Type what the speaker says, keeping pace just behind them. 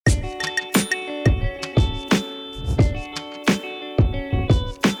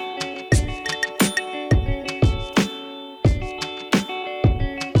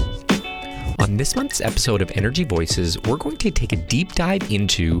this month's episode of Energy Voices, we're going to take a deep dive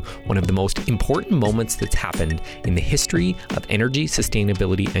into one of the most important moments that's happened in the history of energy,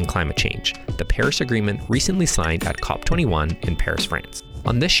 sustainability, and climate change, the Paris Agreement recently signed at COP21 in Paris, France.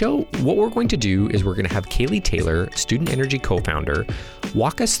 On this show, what we're going to do is we're going to have Kaylee Taylor, Student Energy co-founder,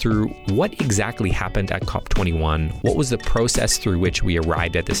 walk us through what exactly happened at COP21, what was the process through which we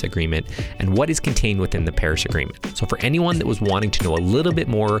arrived at this agreement, and what is contained within the Paris Agreement. So for anyone that was wanting to know a little bit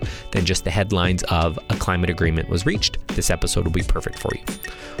more than just the headlines of a climate agreement was reached, this episode will be perfect for you.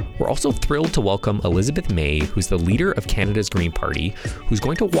 We're also thrilled to welcome Elizabeth May, who's the leader of Canada's Green Party, who's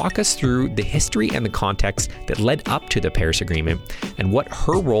going to walk us through the history and the context that led up to the Paris Agreement and what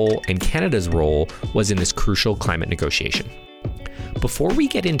her role and Canada's role was in this crucial climate negotiation. Before we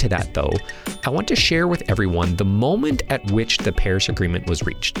get into that, though, I want to share with everyone the moment at which the Paris Agreement was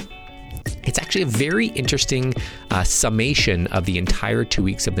reached. It's actually a very interesting summation of the entire 2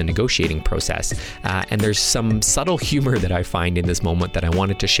 weeks of the negotiating process, and there's some subtle humor that I find in this moment that I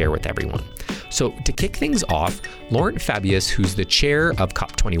wanted to share with everyone. So to kick things off, Laurent Fabius, who's the chair of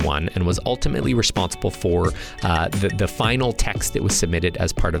COP21 and was ultimately responsible for the final text that was submitted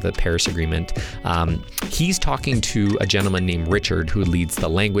as part of the Paris Agreement, he's talking to a gentleman named Richard who leads the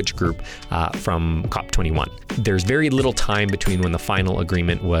language group from COP21. There's very little time between when the final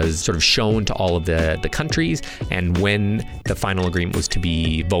agreement was sort of shown to all of the countries and when the final agreement was to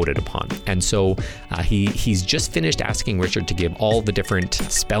be voted upon. And so he's just finished asking Richard to give all the different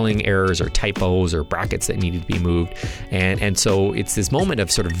spelling errors or typos or brackets that needed to be moved. And so it's this moment of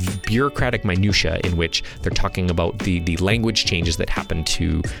sort of bureaucratic minutia in which they're talking about the language changes that happened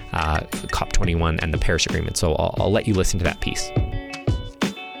to COP21 and the Paris Agreement. So I'll let you listen to that piece.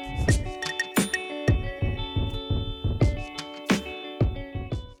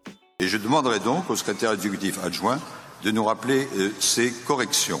 Et je demanderai donc au secrétaire exécutif adjoint de nous rappeler ces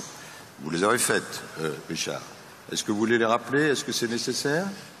corrections. Vous les avez faites, Richard. Est-ce que vous voulez les rappeler? Est-ce que c'est nécessaire?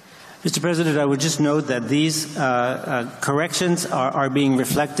 Mr. President, I would just note that these corrections are being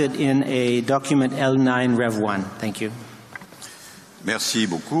reflected in a document L9 Rev 1. Thank you. Merci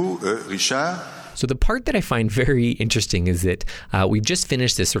beaucoup, Richard. So the part that I find very interesting is that we've just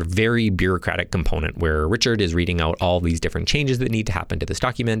finished this sort of very bureaucratic component where Richard is reading out all these different changes that need to happen to this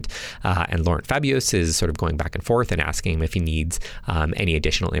document, and Laurent Fabius is sort of going back and forth and asking him if he needs any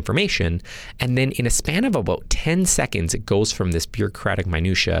additional information. And then in a span of about 10 seconds, it goes from this bureaucratic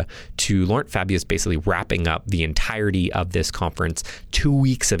minutia to Laurent Fabius basically wrapping up the entirety of this conference, 2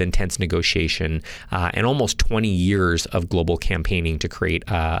 weeks of intense negotiation, and almost 20 years of global campaigning to create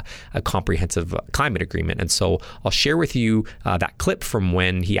a comprehensive climate agreement. And so I'll share with you that clip from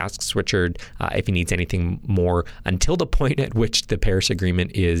when he asks Richard if he needs anything more until the point at which the Paris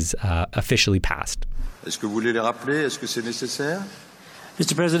Agreement is officially passed. Est-ce que vous voulez les rappeler? Est-ce que c'est nécessaire?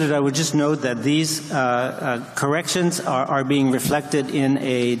 Mr. President, I would just note that these corrections are being reflected in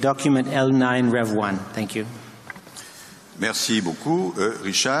a document L9 Rev 1. Thank you. Merci beaucoup,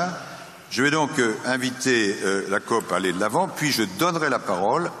 Richard. Je vais donc inviter la COP à aller de l'avant, puis je donnerai la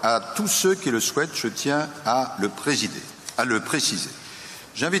parole à tous ceux qui le souhaitent. Je tiens à le préciser.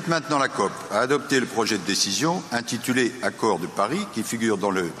 J'invite maintenant la COP à adopter le projet de décision intitulé Accord de Paris, qui figure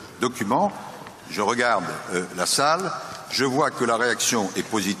dans le document. Je regarde la salle. Je vois que la réaction est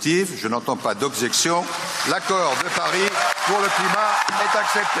positive. Je n'entends pas d'objection. L'accord de Paris pour le climat est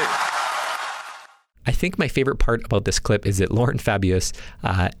accepté. I think my favorite part about this clip is that Laurent Fabius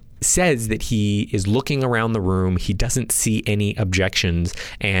says that he is looking around the room, he doesn't see any objections,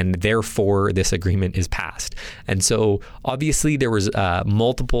 and therefore this agreement is passed. And so obviously there was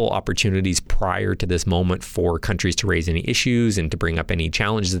multiple opportunities prior to this moment for countries to raise any issues and to bring up any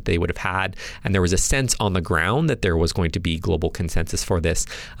challenges that they would have had. And there was a sense on the ground that there was going to be global consensus for this.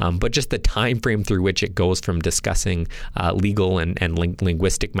 But just the time frame through which it goes from discussing legal and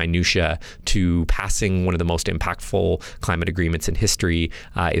linguistic minutia to passing one of the most impactful climate agreements in history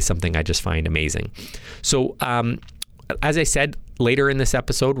is something I just find amazing. So as I said, later in this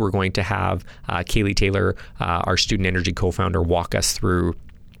episode, we're going to have Kaylee Taylor, our Student Energy co-founder, walk us through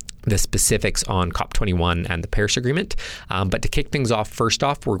the specifics on COP21 and the Paris Agreement. But to kick things off, first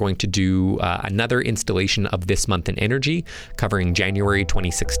off, we're going to do another installation of This Month in Energy, covering January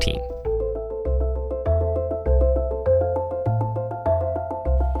 2016.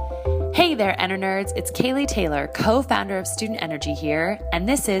 Hey there, EnerNerds. It's Kaylee Taylor, co-founder of Student Energy here, and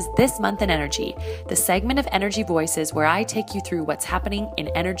this is This Month in Energy, the segment of Energy Voices where I take you through what's happening in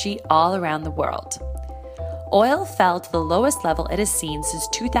energy all around the world. Oil fell to the lowest level it has seen since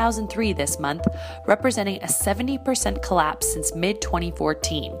 2003 this month, representing a 70% collapse since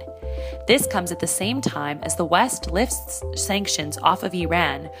mid-2014. This comes at the same time as the West lifts sanctions off of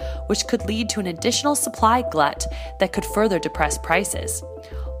Iran, which could lead to an additional supply glut that could further depress prices.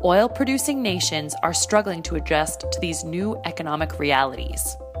 Oil-producing nations are struggling to adjust to these new economic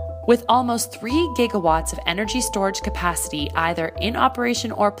realities. With almost 3 gigawatts of energy storage capacity either in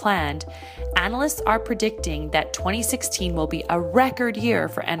operation or planned, analysts are predicting that 2016 will be a record year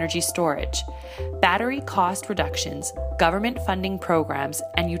for energy storage. Battery cost reductions, government funding programs,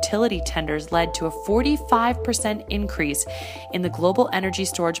 and utility tenders led to a 45% increase in the global energy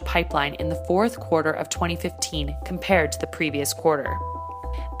storage pipeline in the fourth quarter of 2015 compared to the previous quarter.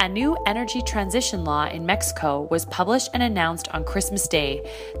 A new energy transition law in Mexico was published and announced on Christmas Day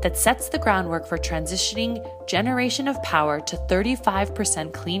that sets the groundwork for transitioning generation of power to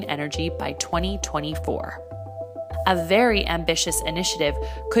 35% clean energy by 2024. A very ambitious initiative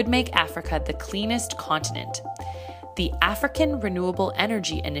could make Africa the cleanest continent. The African Renewable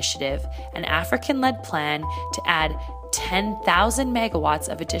Energy Initiative, an African-led plan to add 10,000 megawatts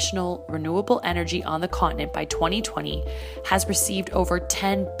of additional renewable energy on the continent by 2020, has received over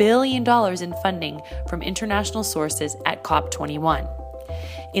 $10 billion in funding from international sources at COP21.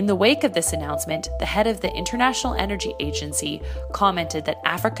 In the wake of this announcement, the head of the International Energy Agency commented that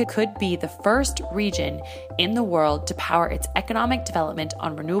Africa could be the first region in the world to power its economic development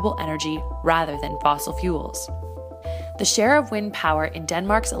on renewable energy rather than fossil fuels. The share of wind power in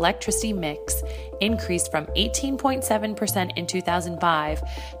Denmark's electricity mix increased from 18.7% in 2005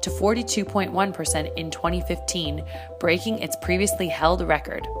 to 42.1% in 2015, breaking its previously held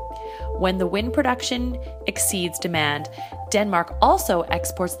record. When the wind production exceeds demand, Denmark also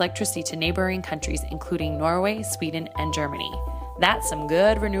exports electricity to neighboring countries, including Norway, Sweden, and Germany. That's some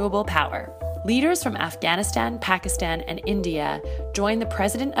good renewable power. Leaders from Afghanistan, Pakistan, and India joined the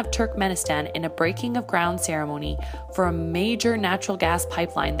president of Turkmenistan in a breaking of ground ceremony for a major natural gas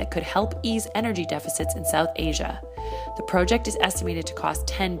pipeline that could help ease energy deficits in South Asia. The project is estimated to cost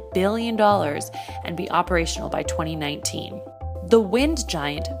 $10 billion and be operational by 2019. The wind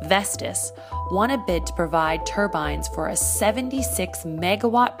giant Vestas won a bid to provide turbines for a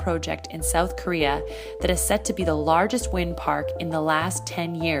 76-megawatt project in South Korea that is set to be the largest wind park in the last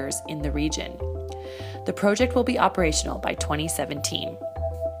 10 years in the region. The project will be operational by 2017.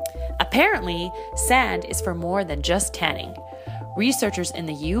 Apparently, sand is for more than just tanning. Researchers in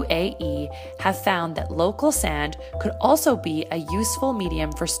the UAE have found that local sand could also be a useful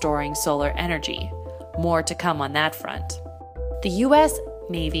medium for storing solar energy. More to come on that front. The U.S.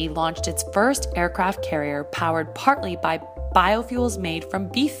 Navy launched its first aircraft carrier powered partly by biofuels made from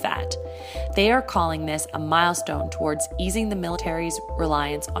beef fat. They are calling this a milestone towards easing the military's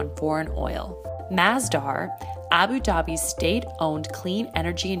reliance on foreign oil. Masdar, Abu Dhabi's state-owned clean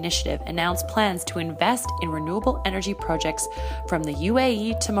energy initiative, announced plans to invest in renewable energy projects from the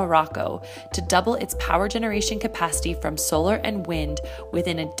UAE to Morocco to double its power generation capacity from solar and wind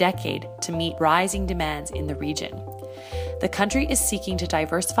within a decade to meet rising demands in the region. The country is seeking to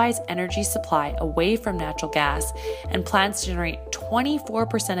diversify its energy supply away from natural gas and plans to generate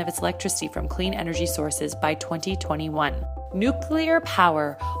 24% of its electricity from clean energy sources by 2021. Nuclear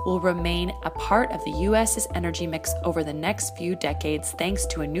power will remain a part of the U.S.'s energy mix over the next few decades thanks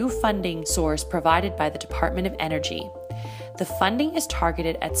to a new funding source provided by the Department of Energy. The funding is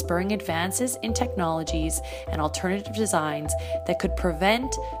targeted at spurring advances in technologies and alternative designs that could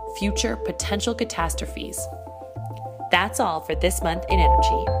prevent future potential catastrophes. That's all for this month in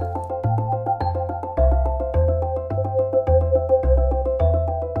energy.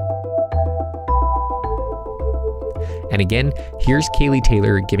 And again, here's Kaylee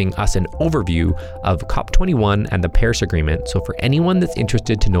Taylor giving us an overview of COP21 and the Paris Agreement. So for anyone that's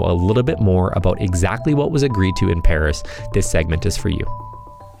interested to know a little bit more about exactly what was agreed to in Paris, this segment is for you.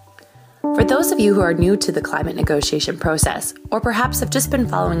 For those of you who are new to the climate negotiation process, or perhaps have just been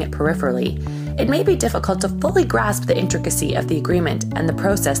following it peripherally, it may be difficult to fully grasp the intricacy of the agreement and the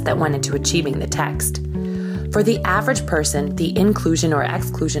process that went into achieving the text. For the average person, the inclusion or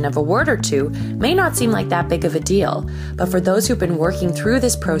exclusion of a word or two may not seem like that big of a deal, but for those who've been working through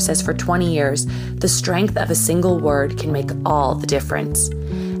this process for 20 years, the strength of a single word can make all the difference.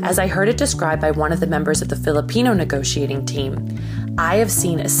 As I heard it described by one of the members of the Filipino negotiating team, I have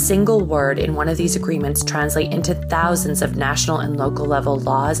seen a single word in one of these agreements translate into thousands of national and local level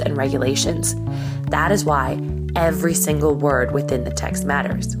laws and regulations. That is why every single word within the text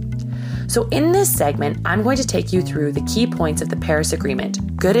matters. So in this segment, I'm going to take you through the key points of the Paris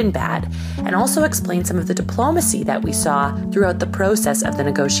Agreement, good and bad, and also explain some of the diplomacy that we saw throughout the process of the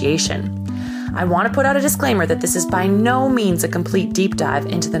negotiation. I want to put out a disclaimer that this is by no means a complete deep dive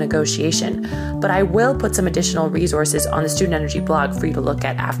into the negotiation, but I will put some additional resources on the Student Energy blog for you to look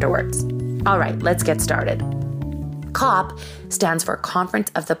at afterwards. All right, let's get started. COP stands for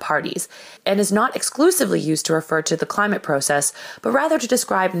Conference of the Parties and is not exclusively used to refer to the climate process, but rather to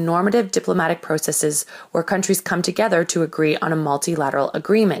describe normative diplomatic processes where countries come together to agree on a multilateral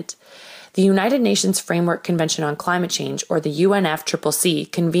agreement. The United Nations Framework Convention on Climate Change, or the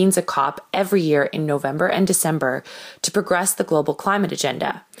UNFCCC, convenes a COP every year in November and December to progress the global climate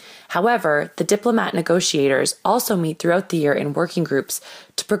agenda. However, the diplomat negotiators also meet throughout the year in working groups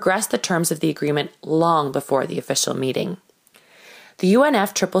to progress the terms of the agreement long before the official meeting. The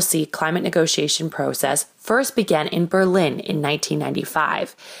UNFCCC climate negotiation process first began in Berlin in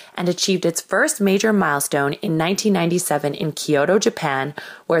 1995 and achieved its first major milestone in 1997 in Kyoto, Japan,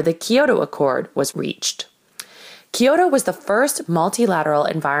 where the Kyoto Accord was reached. Kyoto was the first multilateral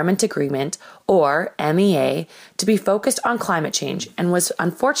environment agreement, or MEA, to be focused on climate change and was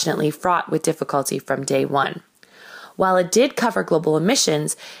unfortunately fraught with difficulty from day one. While it did cover global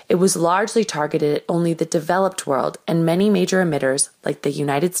emissions, it was largely targeted at only the developed world, and many major emitters, like the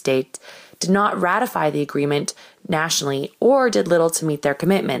United States, did not ratify the agreement nationally or did little to meet their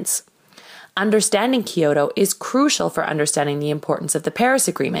commitments. Understanding Kyoto is crucial for understanding the importance of the Paris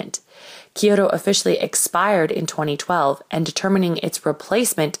Agreement. Kyoto officially expired in 2012, and determining its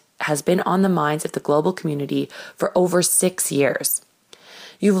replacement has been on the minds of the global community for over 6 years.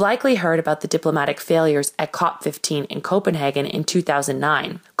 You've likely heard about the diplomatic failures at COP15 in Copenhagen in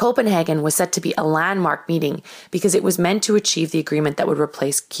 2009. Copenhagen was set to be a landmark meeting because it was meant to achieve the agreement that would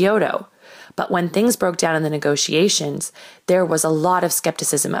replace Kyoto. But when things broke down in the negotiations, there was a lot of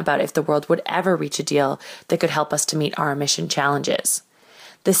skepticism about if the world would ever reach a deal that could help us to meet our emission challenges.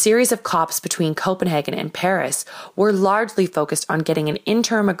 The series of COPs between Copenhagen and Paris were largely focused on getting an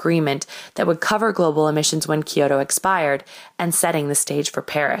interim agreement that would cover global emissions when Kyoto expired and setting the stage for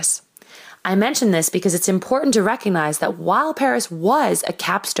Paris. I mention this because it's important to recognize that while Paris was a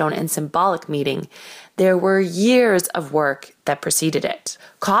capstone and symbolic meeting, there were years of work that preceded it.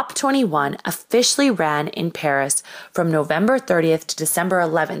 COP21 officially ran in Paris from November 30th to December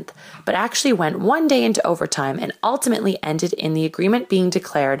 11th, but actually went one day into overtime and ultimately ended in the agreement being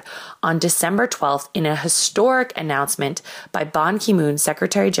declared on December 12th in a historic announcement by Ban Ki-moon,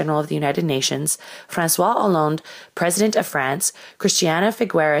 Secretary General of the United Nations, François Hollande, President of France, Christiana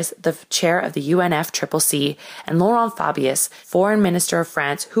Figueres, the chair of the UNFCCC, and Laurent Fabius, Foreign Minister of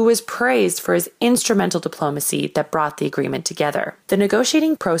France, who was praised for his instrumental diplomacy that brought the agreement together. The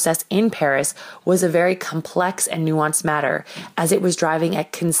negotiating process in Paris was a very complex and nuanced matter, as it was driving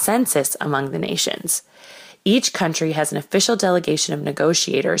at consensus among the nations. Each country has an official delegation of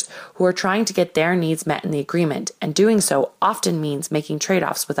negotiators who are trying to get their needs met in the agreement, and doing so often means making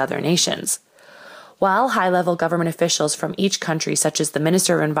trade-offs with other nations. While high-level government officials from each country, such as the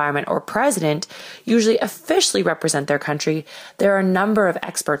Minister of Environment or President, usually officially represent their country, there are a number of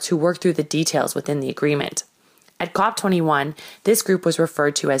experts who work through the details within the agreement. At COP21, this group was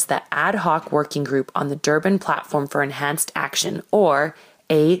referred to as the Ad Hoc Working Group on the Durban Platform for Enhanced Action, or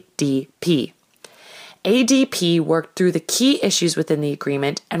ADP. ADP worked through the key issues within the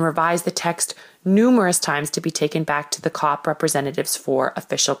agreement and revised the text numerous times to be taken back to the COP representatives for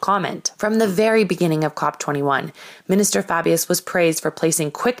official comment. From the very beginning of COP21, Minister Fabius was praised for placing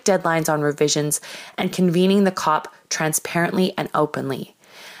quick deadlines on revisions and convening the COP transparently and openly.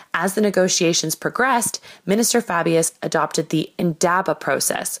 As the negotiations progressed, Minister Fabius adopted the Indaba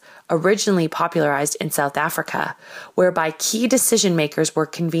process, originally popularized in South Africa, whereby key decision makers were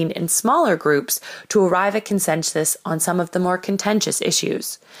convened in smaller groups to arrive at consensus on some of the more contentious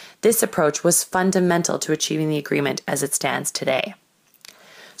issues. This approach was fundamental to achieving the agreement as it stands today.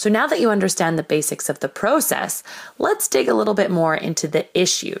 So now that you understand the basics of the process, let's dig a little bit more into the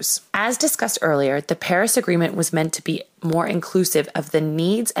issues. As discussed earlier, the Paris Agreement was meant to be more inclusive of the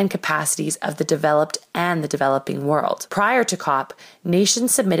needs and capacities of the developed and the developing world. Prior to COP,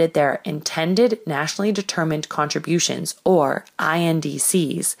 nations submitted their intended nationally determined contributions, or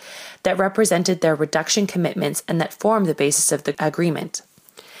INDCs, that represented their reduction commitments and that formed the basis of the agreement.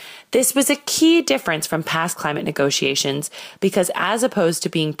 This was a key difference from past climate negotiations because, as opposed to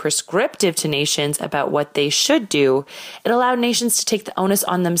being prescriptive to nations about what they should do, it allowed nations to take the onus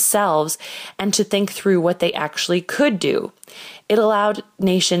on themselves and to think through what they actually could do. It allowed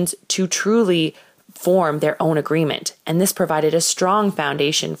nations to truly form their own agreement, and this provided a strong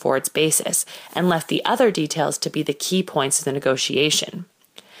foundation for its basis and left the other details to be the key points of the negotiation.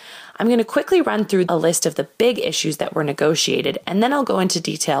 I'm going to quickly run through a list of the big issues that were negotiated, and then I'll go into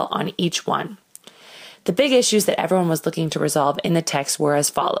detail on each one. The big issues that everyone was looking to resolve in the text were as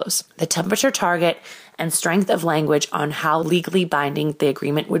follows: the temperature target and strength of language on how legally binding the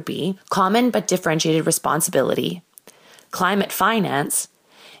agreement would be, common but differentiated responsibility, climate finance,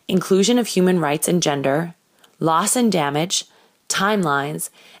 inclusion of human rights and gender, loss and damage, timelines,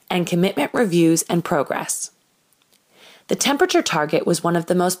 and commitment reviews and progress. The temperature target was one of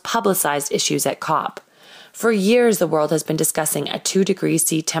the most publicized issues at COP. For years, the world has been discussing a 2 degrees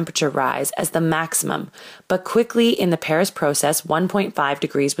C temperature rise as the maximum, but quickly in the Paris process, 1.5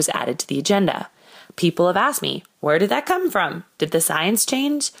 degrees was added to the agenda. People have asked me, where did that come from? Did the science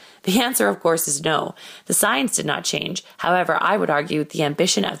change? The answer, of course, is no. The science did not change. However, I would argue the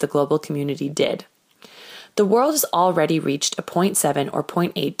ambition of the global community did. The world has already reached a 0.7 or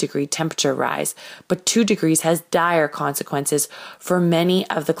 0.8 degree temperature rise, but 2 degrees has dire consequences for many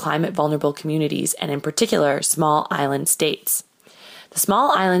of the climate vulnerable communities, and in particular, small island states. The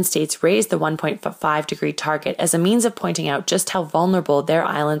small island states raised the 1.5 degree target as a means of pointing out just how vulnerable their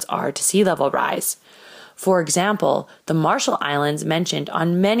islands are to sea level rise. For example, the Marshall Islands mentioned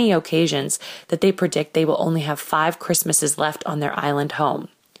on many occasions that they predict they will only have 5 Christmases left on their island home.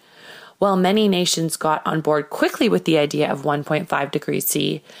 While many nations got on board quickly with the idea of 1.5 degrees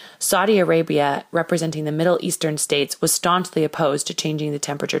C, Saudi Arabia, representing the Middle Eastern states, was staunchly opposed to changing the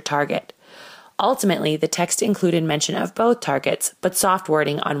temperature target. Ultimately, the text included mention of both targets, but soft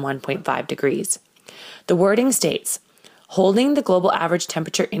wording on 1.5 degrees. The wording states, holding the global average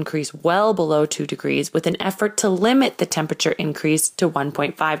temperature increase well below 2 degrees with an effort to limit the temperature increase to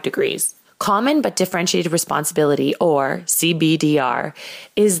 1.5 degrees. Common but differentiated responsibility, or CBDR,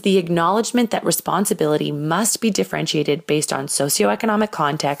 is the acknowledgement that responsibility must be differentiated based on socioeconomic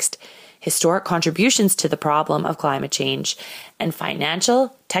context, historic contributions to the problem of climate change, and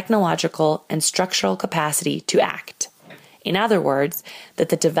financial, technological, and structural capacity to act. In other words, that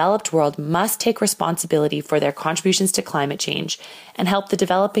the developed world must take responsibility for their contributions to climate change and help the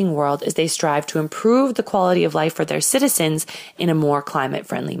developing world as they strive to improve the quality of life for their citizens in a more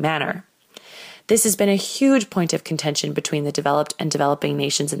climate-friendly manner. This has been a huge point of contention between the developed and developing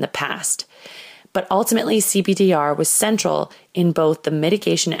nations in the past. But ultimately, CBDR was central in both the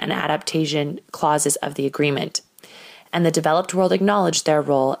mitigation and adaptation clauses of the agreement. And the developed world acknowledged their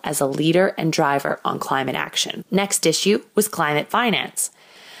role as a leader and driver on climate action. Next issue was climate finance.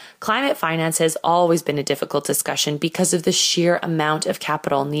 Climate finance has always been a difficult discussion because of the sheer amount of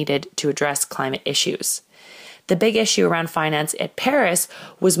capital needed to address climate issues. The big issue around finance at Paris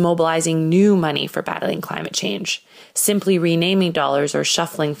was mobilizing new money for battling climate change. Simply renaming dollars or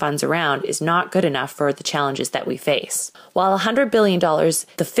shuffling funds around is not good enough for the challenges that we face. While $100 billion,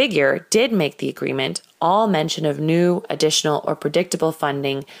 the figure, did make the agreement, all mention of new, additional, or predictable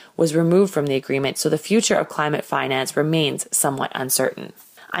funding was removed from the agreement, so the future of climate finance remains somewhat uncertain.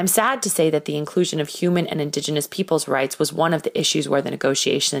 I'm sad to say that the inclusion of human and indigenous peoples' rights was one of the issues where the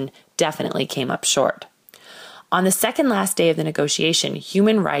negotiation definitely came up short. On the second last day of the negotiation,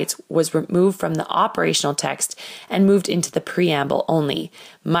 human rights was removed from the operational text and moved into the preamble only,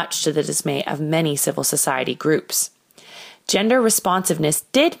 much to the dismay of many civil society groups. Gender responsiveness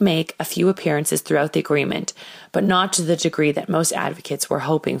did make a few appearances throughout the agreement, but not to the degree that most advocates were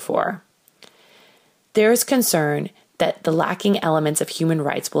hoping for. There is concern that the lacking elements of human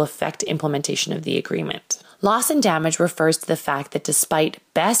rights will affect implementation of the agreement. Loss and damage refers to the fact that despite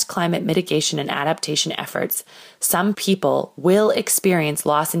best climate mitigation and adaptation efforts, some people will experience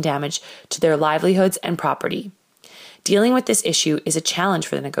loss and damage to their livelihoods and property. Dealing with this issue is a challenge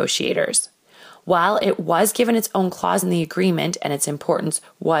for the negotiators. While it was given its own clause in the agreement and its importance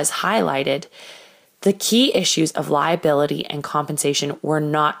was highlighted, the key issues of liability and compensation were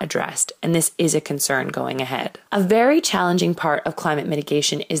not addressed, and this is a concern going ahead. A very challenging part of climate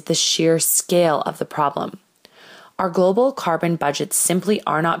mitigation is the sheer scale of the problem. Our global carbon budgets simply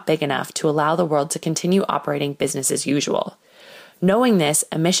are not big enough to allow the world to continue operating business as usual. Knowing this,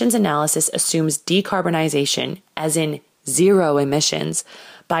 emissions analysis assumes decarbonization, as in zero emissions,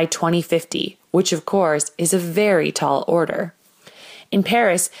 by 2050, which of course is a very tall order. In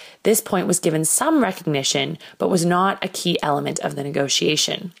Paris, this point was given some recognition, but was not a key element of the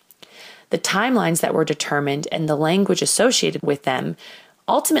negotiation. The timelines that were determined and the language associated with them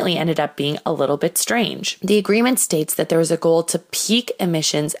ultimately ended up being a little bit strange. The agreement states that there is a goal to peak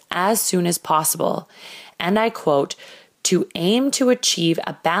emissions as soon as possible, and I quote, to aim to achieve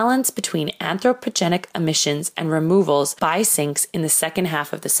a balance between anthropogenic emissions and removals by sinks in the second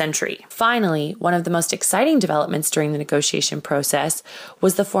half of the century. Finally, one of the most exciting developments during the negotiation process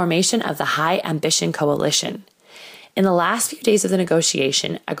was the formation of the High Ambition Coalition. In the last few days of the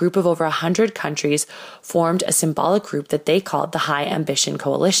negotiation, a group of over 100 countries formed a symbolic group that they called the High Ambition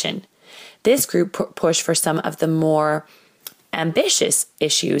Coalition. This group pushed for some of the more ambitious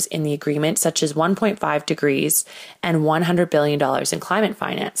issues in the agreement, such as 1.5 degrees and $100 billion in climate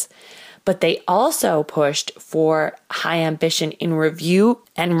finance. But they also pushed for high ambition in review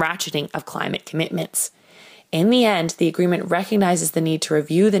and ratcheting of climate commitments. In the end, the agreement recognizes the need to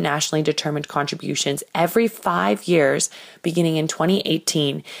review the nationally determined contributions every 5 years, beginning in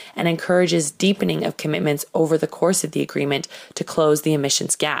 2018, and encourages deepening of commitments over the course of the agreement to close the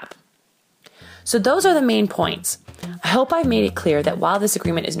emissions gap. So those are the main points. I hope I've made it clear that while this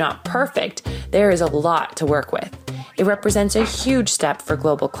agreement is not perfect, there is a lot to work with. It represents a huge step for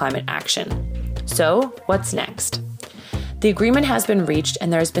global climate action. So, what's next? The agreement has been reached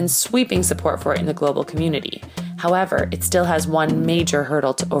and there has been sweeping support for it in the global community. However, it still has one major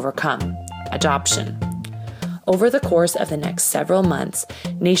hurdle to overcome: adoption. Over the course of the next several months,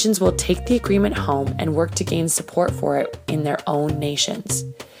 nations will take the agreement home and work to gain support for it in their own nations.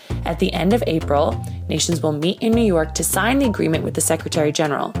 At the end of April, nations will meet in New York to sign the agreement with the Secretary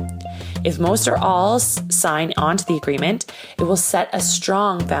General. If most or all sign onto the agreement, it will set a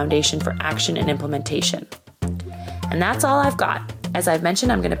strong foundation for action and implementation. And that's all I've got. As I've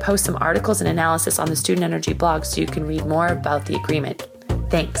mentioned, I'm going to post some articles and analysis on the Student Energy blog so you can read more about the agreement.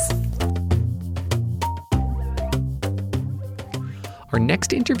 Thanks. Our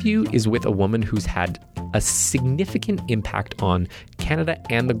next interview is with a woman who's had a significant impact on Canada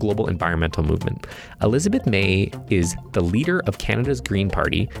and the global environmental movement. Elizabeth May is the leader of Canada's Green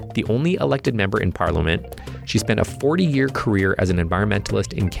Party, the only elected member in Parliament. She spent a 40-year career as an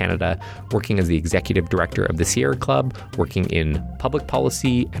environmentalist in Canada, working as the executive director of the Sierra Club, working in public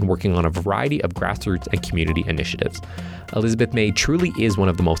policy, and working on a variety of grassroots and community initiatives. Elizabeth May truly is one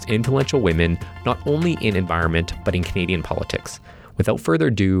of the most influential women, not only in environment, but in Canadian politics. Without further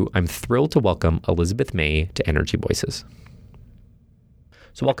ado, I'm thrilled to welcome Elizabeth May to Energy Voices.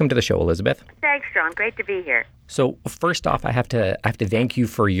 So welcome to the show, Elizabeth. Thanks, John. Great to be here. So first off, I have to thank you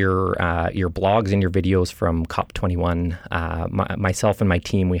for your blogs and your videos from COP21. Myself and my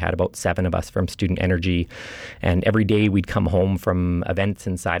team, we had about 7 of us from Student Energy, and every day we'd come home from events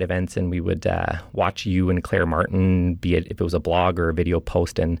and side events, and we would watch you and Claire Martin, be it if it was a blog or a video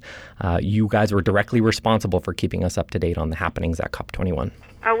post, and you guys were directly responsible for keeping us up to date on the happenings at COP21.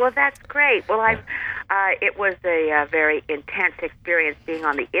 Oh, well, that's great. Well, it was a very intense experience being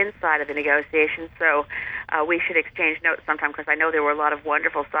on the inside of the negotiations, so we should exchange notes sometime, because I know there were a lot of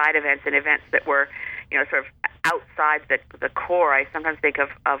wonderful side events and events that were, sort of outside the core. I sometimes think of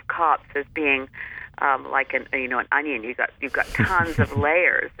COPs as being like an onion. You've got tons of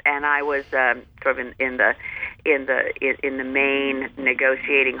layers, and I was sort of in the main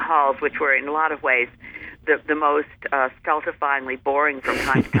negotiating halls, which were in a lot of ways the most stultifyingly boring from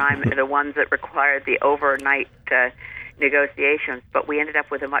time to time, the ones that required the overnight negotiations, but we ended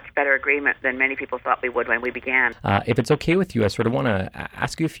up with a much better agreement than many people thought we would when we began. If it's okay with you, I sort of want to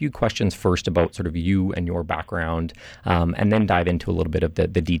ask you a few questions first about sort of you and your background, and then dive into a little bit of the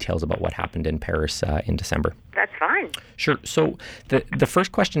details about what happened in Paris in December. That's fine. Sure. So the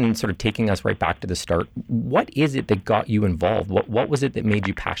first question, sort of taking us right back to the start, what is it that got you involved? What was it that made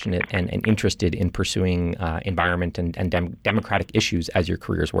you passionate and interested in pursuing environment and democratic issues as your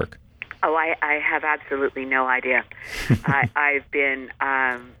career's work? Oh, I have absolutely no idea. I've been,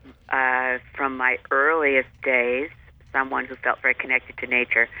 from my earliest days, someone who felt very connected to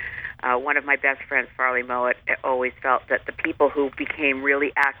nature. One of my best friends, Farley Mowat, always felt that the people who became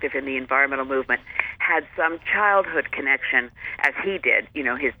really active in the environmental movement had some childhood connection, as he did.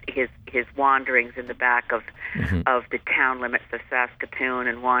 His wanderings in the back of the town limits of Saskatoon,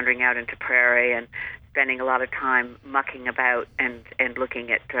 and wandering out into prairie, and spending a lot of time mucking about and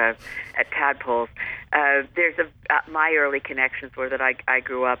looking at tadpoles. My early connections were that I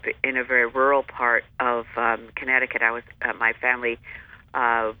grew up in a very rural part of Connecticut. I was my family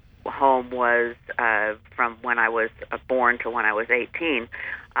home was from when I was born to when I was 18.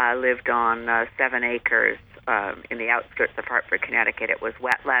 I lived on 7 acres in the outskirts of Hartford, Connecticut. It was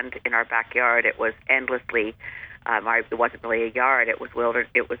wetland in our backyard. It was endlessly. It wasn't really a yard. It was wilderness.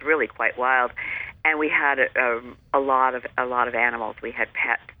 It was really quite wild, and we had a lot of animals. We had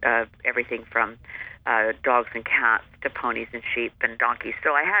pets, everything from dogs and cats to ponies and sheep and donkeys.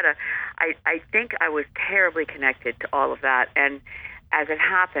 So I think I was terribly connected to all of that. And as it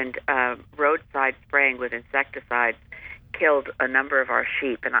happened, roadside spraying with insecticides killed a number of our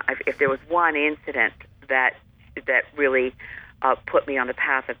sheep. And if there was one incident that really put me on the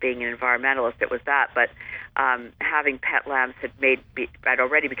path of being an environmentalist, it was that. But having pet lambs I'd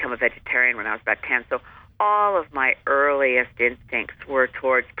already become a vegetarian when I was about 10. So all of my earliest instincts were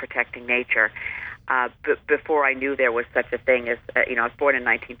towards protecting nature. before I knew there was such a thing as, I was born in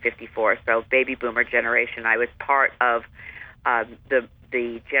 1954, so baby boomer generation. I was part of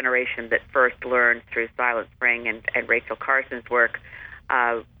the generation that first learned through Silent Spring and Rachel Carson's work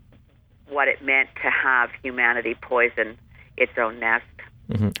what it meant to have humanity poison its own nest.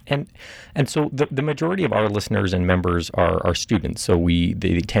 Mm-hmm. And so the majority of our listeners and members are students, so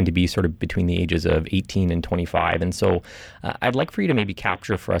they tend to be sort of between the ages of 18 and 25. And so I'd like for you to maybe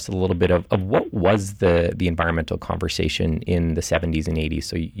capture for us a little bit of what was the environmental conversation in the 70s and 80s.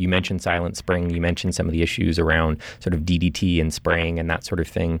 So you mentioned Silent Spring, you mentioned some of the issues around sort of DDT and spraying and that sort of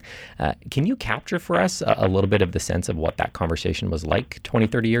thing. Can you capture for us a little bit of the sense of what that conversation was like 20,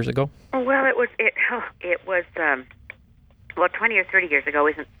 30 years ago? Well, it was 20 or 30 years ago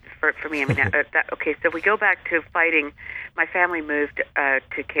isn't for me. I mean, okay, so we go back to fighting. My family moved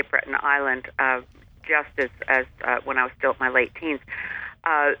to Cape Breton Island just as when I was still in my late teens.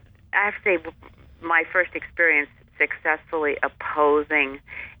 I have to say, my first experience successfully opposing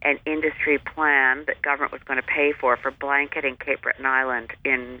an industry plan that government was going to pay for blanketing Cape Breton Island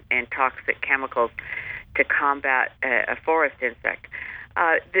in toxic chemicals to combat a forest insect.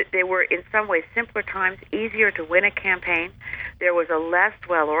 They were, in some ways, simpler times, easier to win a campaign. There was a less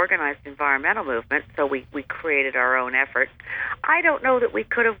well-organized environmental movement, so we created our own effort. I don't know that we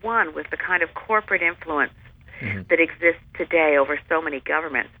could have won with the kind of corporate influence that exists today over so many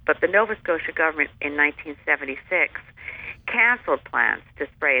governments. But the Nova Scotia government in 1976 canceled plans to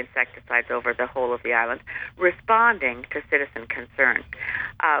spray insecticides over the whole of the island, responding to citizen concern.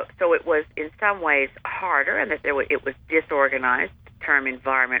 So it was, in some ways, harder, and that it was disorganized. The term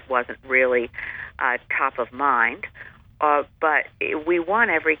environment wasn't really top of mind. But we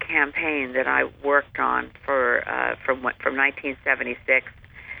won every campaign that I worked on from 1976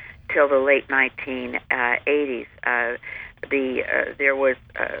 till the late 1980s. There was,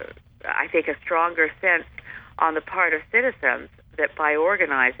 I think, a stronger sense on the part of citizens that by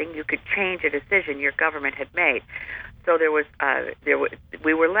organizing you could change a decision your government had made. So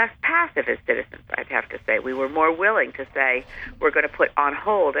we were less passive as citizens, I'd have to say. We were more willing to say we're going to put on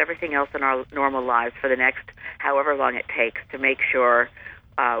hold everything else in our normal lives for the next however long it takes to make sure,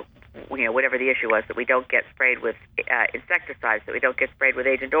 whatever the issue was, that we don't get sprayed with insecticides, that we don't get sprayed with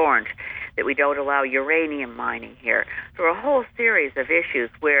Agent Orange, that we don't allow uranium mining here. There were a whole series of issues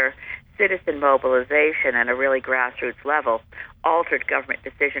where citizen mobilization at a really grassroots level altered government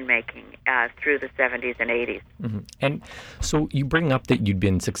decision-making through the 70s and 80s. Mm-hmm. And so you bring up that you'd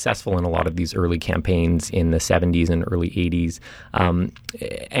been successful in a lot of these early campaigns in the 70s and early 80s,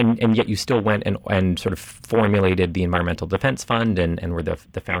 and yet you still went and sort of formulated the Environmental Defense Fund and were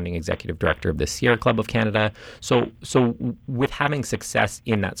the founding executive director of the Sierra Club of Canada. So with having success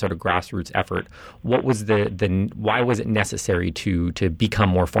in that sort of grassroots effort, what was why was it necessary to become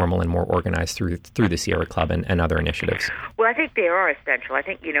more formal and more organized through the Sierra Club and other initiatives? Well, I think they are essential. I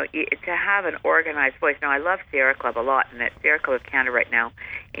think, to have an organized voice. Now, I love Sierra Club a lot, and at Sierra Club of Canada right now,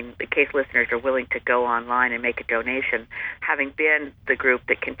 in case listeners are willing to go online and make a donation, having been the group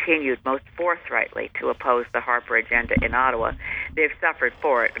that continued most forthrightly to oppose the Harper agenda in Ottawa, they've suffered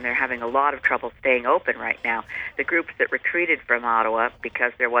for it, and they're having a lot of trouble staying open right now. The groups that retreated from Ottawa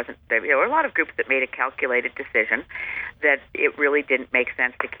because there were a lot of groups that made a calculated decision that it really didn't make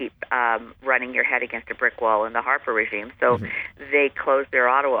sense to keep running your head against a brick wall in the Harper regime. So they closed their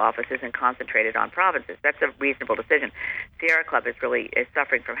Ottawa offices and concentrated on provinces. That's a reasonable decision. Sierra Club is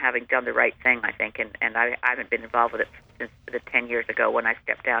suffering from having done the right thing, I think, and I haven't been involved with it since the 10 years ago when I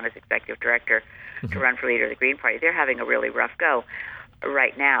stepped down as executive director to run for leader of the Green Party. They're having a really rough go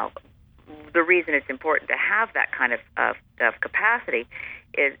right now. The reason it's important to have that kind of capacity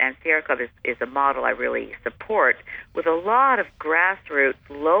is, and Sierra Club is a model I really support, with a lot of grassroots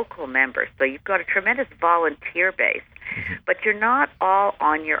local members. So you've got a tremendous volunteer base, but you're not all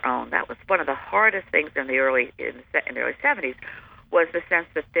on your own. That was one of the hardest things in the early 70s, was the sense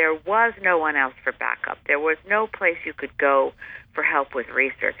that there was no one else for backup. There was no place you could go for help with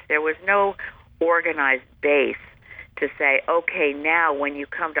research. There was no organized base to say, okay, now when you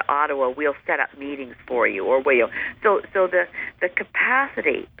come to Ottawa, we'll set up meetings for you, or So the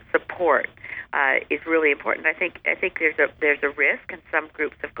capacity support is really important. I think there's a risk, and some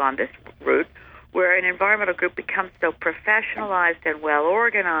groups have gone this route, where an environmental group becomes so professionalized and well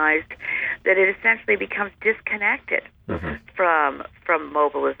organized that it essentially becomes disconnected from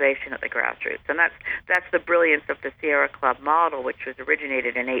mobilization at the grassroots. And that's the brilliance of the Sierra Club model, which was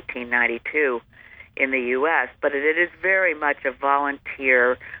originated in 1892 in the U.S., but it is very much a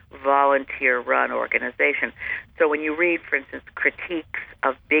volunteer-run organization. So when you read, for instance, critiques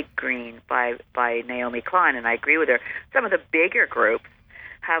of Big Green by Naomi Klein, and I agree with her, some of the bigger groups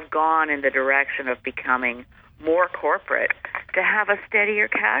have gone in the direction of becoming more corporate to have a steadier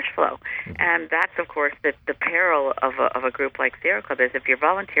cash flow. And that's, of course, the peril of a group like Sierra Club is if you're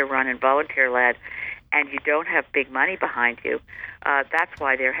volunteer-run and volunteer-led and you don't have big money behind you, that's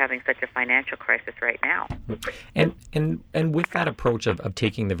why they're having such a financial crisis right now. And with that approach of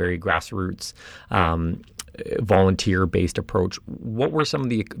taking the very grassroots volunteer-based approach, what were some of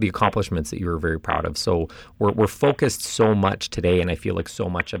the accomplishments that you were very proud of? So we're focused so much today, and I feel like so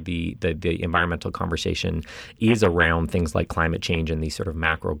much of the environmental conversation is around things like climate change and these sort of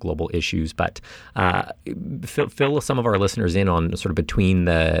macro global issues. But fill some of our listeners in on sort of between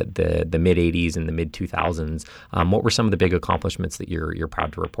the mid-'80s and the mid-2000s. What were some of the big accomplishments that you're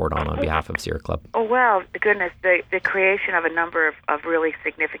proud to report on behalf of Sierra Club? Oh, well, goodness, the creation of a number of really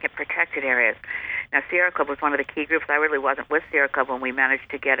significant protected areas. Now, Sierra Club was one of the key groups. I really wasn't with Sierra Club when we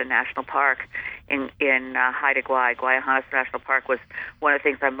managed to get a national park in Haida Gwaii. Guayahanas National Park was one of the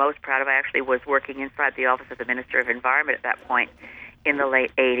things I'm most proud of. I actually was working inside the office of the Minister of Environment at that point in the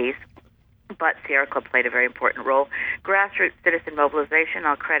late 80s. But Sierra Club played a very important role. Grassroots citizen mobilization,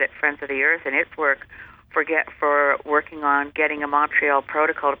 I'll credit Friends of the Earth and its work for working on getting a Montreal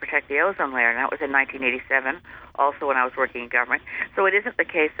Protocol to protect the ozone layer, and that was in 1987, also when I was working in government. So it isn't the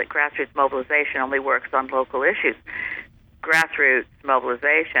case that grassroots mobilization only works on local issues. Grassroots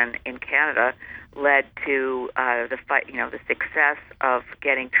mobilization in Canada led to the success of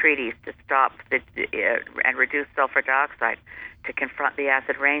getting treaties to stop and reduce sulfur dioxide, to confront the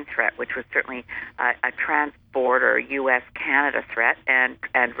acid rain threat, which was certainly a trans-border U.S.-Canada threat, and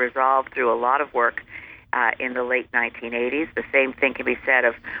resolved through a lot of work in the late 1980s. The same thing can be said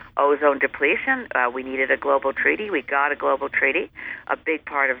of ozone depletion. We needed a global treaty. We got a global treaty. A big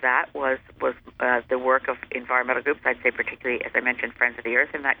part of that was the work of environmental groups. I'd say particularly, as I mentioned, Friends of the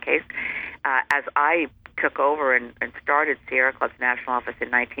Earth in that case. As I took over and started Sierra Club's national office in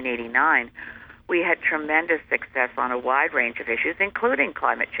 1989, we had tremendous success on a wide range of issues, including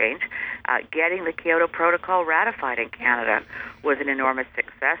climate change. Getting the Kyoto Protocol ratified in Canada was an enormous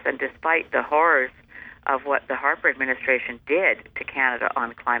success, and despite the horrors of what the Harper administration did to Canada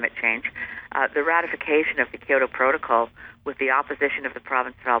on climate change, the ratification of the Kyoto Protocol with the opposition of the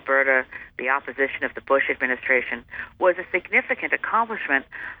province of Alberta, the opposition of the Bush administration, was a significant accomplishment,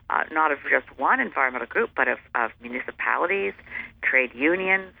 not of just one environmental group, but of municipalities, trade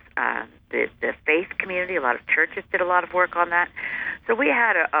unions, the faith community. A lot of churches did a lot of work on that. So we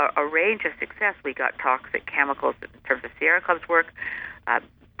had a range of success. We got toxic chemicals in terms of Sierra Club's work,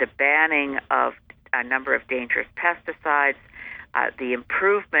 the banning of a number of dangerous pesticides, the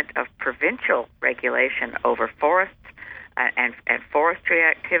improvement of provincial regulation over forests and forestry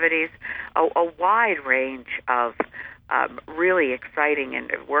activities, a wide range of really exciting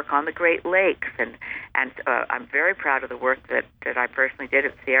and work on the Great Lakes, and I'm very proud of the work that I personally did,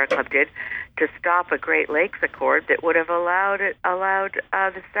 at Sierra Club did, to stop a Great Lakes Accord that would have allowed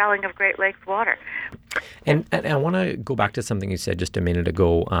the selling of Great Lakes water. And I want to go back to something you said just a minute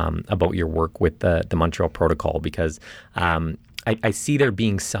ago about your work with the Montreal Protocol, because I see there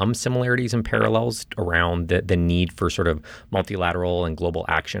being some similarities and parallels around the need for sort of multilateral and global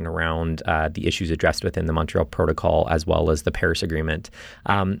action around the issues addressed within the Montreal Protocol, as well as the Paris Agreement.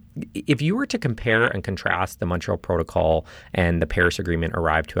 If you were to compare and contrast the Montreal Protocol and the Paris Agreement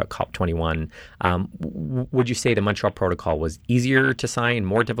arrived to at COP21, would you say the Montreal Protocol was easier to sign,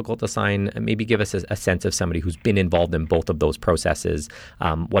 more difficult to sign? Maybe give us a sense of somebody who's been involved in both of those processes,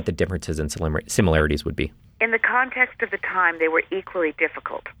 what the differences and similarities would be. In the context of the time, they were equally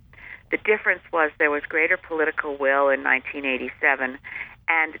difficult. The difference was there was greater political will in 1987,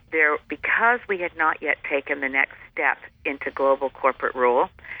 and because we had not yet taken the next step into global corporate rule,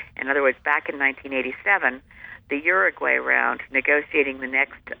 in other words, back in 1987, the Uruguay round, negotiating the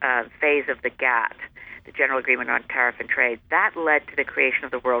next phase of the GATT, the General Agreement on Tariff and Trade, that led to the creation of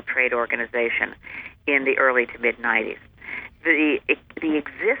the World Trade Organization in the early to mid-90s. The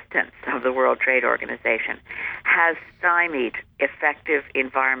existence of the World Trade Organization has stymied effective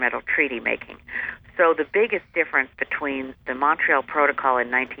environmental treaty making. So the biggest difference between the Montreal Protocol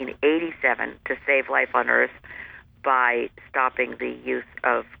in 1987 to save life on Earth by stopping the use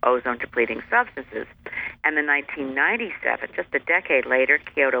of ozone-depleting substances, and the 1997, just a decade later,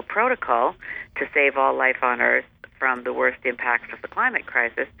 Kyoto Protocol to save all life on Earth from the worst impacts of the climate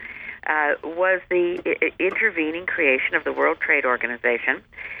crisis, was the intervening creation of the World Trade Organization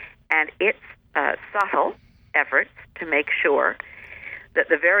and its subtle efforts to make sure that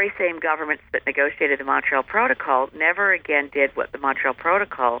the very same governments that negotiated the Montreal Protocol never again did what the Montreal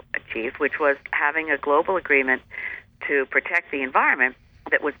Protocol achieved, which was having a global agreement to protect the environment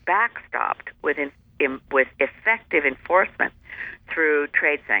that was backstopped with effective enforcement through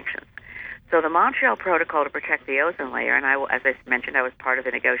trade sanctions. So the Montreal Protocol to protect the ozone layer, and as I mentioned, I was part of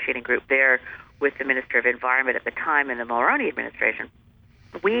the negotiating group there with the Minister of Environment at the time in the Mulroney administration.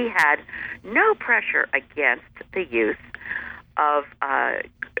 We had no pressure against the use of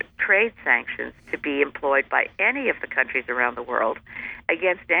trade sanctions to be employed by any of the countries around the world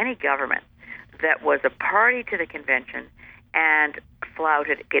against any government that was a party to the convention and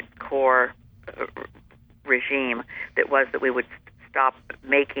flouted its core regime, that was that we would stop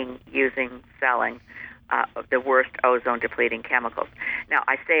making, using, selling the worst ozone-depleting chemicals. Now,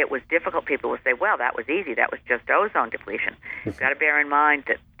 I say it was difficult. People will say, well, that was easy. That was just ozone depletion. You've got to bear in mind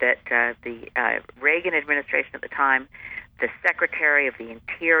that the Reagan administration at the time, the Secretary of the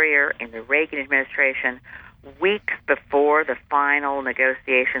Interior in the Reagan administration, weeks before the final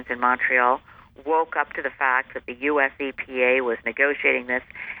negotiations in Montreal, woke up to the fact that the U.S. EPA was negotiating this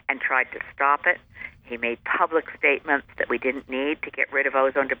and tried to stop it. He made public statements that we didn't need to get rid of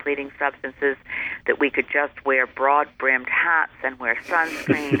ozone-depleting substances, that we could just wear broad-brimmed hats and wear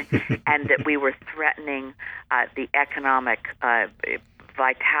sunscreen, and that we were threatening the economic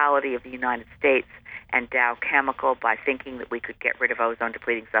vitality of the United States and Dow Chemical by thinking that we could get rid of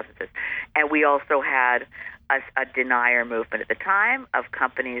ozone-depleting substances. And we also had a denier movement at the time of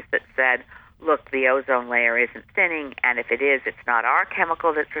companies that said, look, the ozone layer isn't thinning, and if it is, it's not our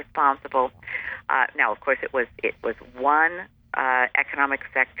chemical that's responsible. Now, of course, it was one economic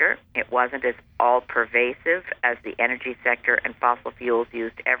sector. It wasn't as all-pervasive as the energy sector and fossil fuels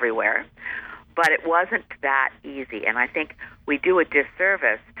used everywhere. But it wasn't that easy, and I think we do a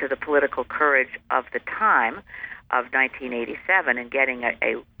disservice to the political courage of the time of 1987 in getting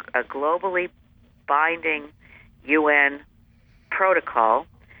a globally binding UN protocol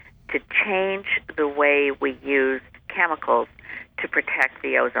to change the way we used chemicals to protect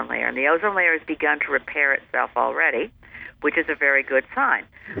the ozone layer. And the ozone layer has begun to repair itself already, which is a very good sign.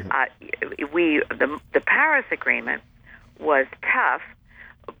 The Paris Agreement was tough,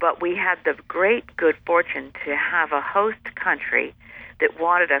 but we had the great good fortune to have a host country that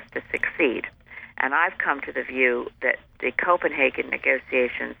wanted us to succeed. And I've come to the view that the Copenhagen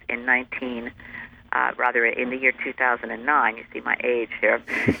negotiations in in the year 2009, you see my age here,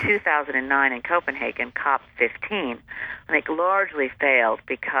 2009 in Copenhagen, COP15, I think largely failed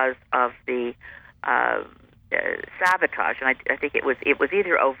because of the sabotage, and I think it was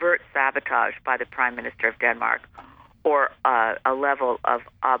either overt sabotage by the Prime Minister of Denmark or a level of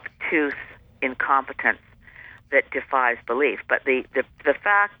obtuse incompetence that defies belief. But the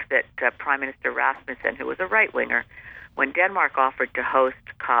fact that Prime Minister Rasmussen, who was a right-winger, when Denmark offered to host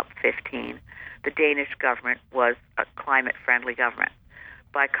COP15, the Danish government was a climate-friendly government.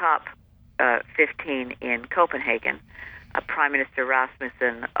 By COP15 in Copenhagen, Prime Minister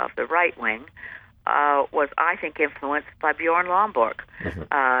Rasmussen of the right wing was, I think, influenced by Bjorn Lomborg.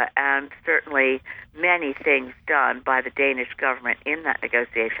 And certainly many things done by the Danish government in that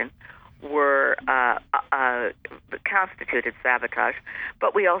negotiation were constituted sabotage.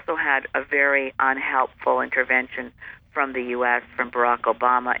 But we also had a very unhelpful intervention from the U.S., from Barack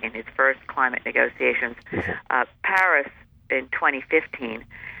Obama in his first climate negotiations. Paris in 2015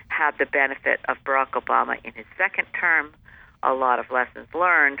 had the benefit of Barack Obama in his second term, a lot of lessons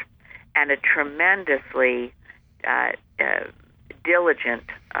learned, and a tremendously diligent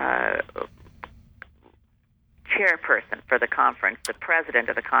chairperson for the conference, the president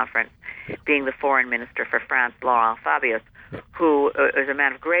of the conference being the foreign minister for France, Laurent Fabius, who is a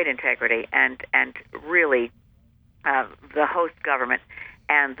man of great integrity and really the host government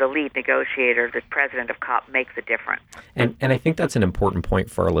and the lead negotiator, the president of COP, makes a difference. And I think that's an important point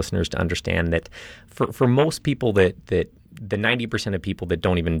for our listeners to understand, that for most people, that the 90% of people that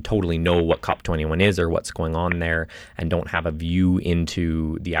don't even totally know what COP21 is or what's going on there and don't have a view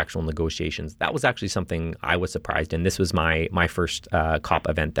into the actual negotiations, that was actually something I was surprised in. This was my first COP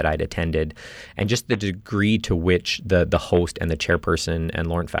event that I'd attended, and just the degree to which the host and the chairperson and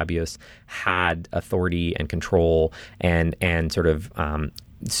Laurent Fabius had authority and control and sort of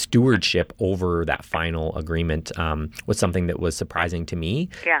stewardship over that final agreement was something that was surprising to me.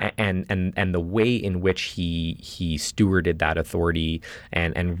 Yeah. And the way in which he stewarded that authority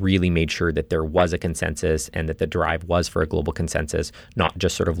and really made sure that there was a consensus and that the drive was for a global consensus, not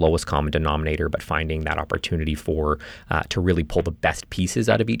just sort of lowest common denominator, but finding that opportunity for to really pull the best pieces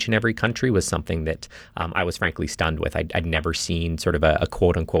out of each and every country, was something that I was frankly stunned with. I'd never seen sort of a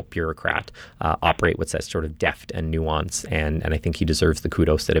quote unquote bureaucrat operate with such sort of deft and nuance, and I think he deserves the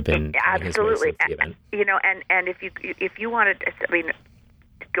kudos that have been absolutely. The event. You know, and if you wanted, I mean,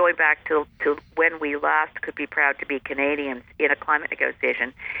 going back to when we last could be proud to be Canadians in a climate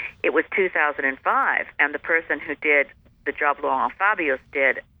negotiation, it was 2005, and the person who did the job Laurent Fabius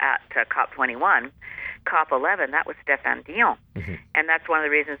did at COP21, COP11, that was Stéphane Dion. Mm-hmm. And that's one of the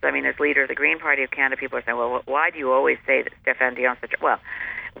reasons, I mean, as leader of the Green Party of Canada, people are saying, well, why do you always say that Stéphane Dion is such a... Well,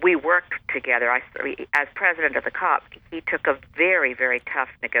 we worked together. As president of the COP, he took a very, very tough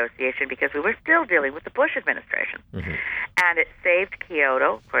negotiation because we were still dealing with the Bush administration. Mm-hmm. And it saved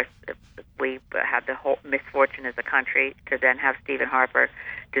Kyoto. Of course, we had the whole misfortune as a country to then have Stephen Harper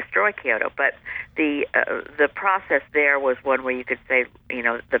destroy Kyoto. But the process there was one where you could say,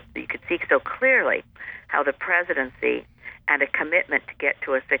 you could see so clearly how the presidency and a commitment to get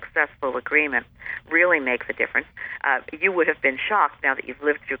to a successful agreement really makes a difference. You would have been shocked now that you've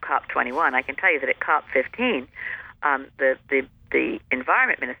lived through COP21. I can tell you that at COP15, the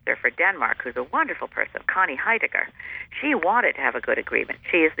environment minister for Denmark, who's a wonderful person, Connie Hedegaard, she wanted to have a good agreement.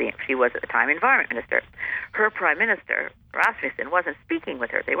 She was at the time environment minister. Her prime minister, Rasmussen, wasn't speaking with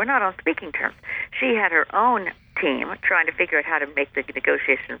her. They were not on speaking terms. She had her own team trying to figure out how to make the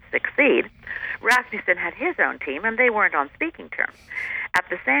negotiations succeed. Rasmussen had his own team, and they weren't on speaking terms. At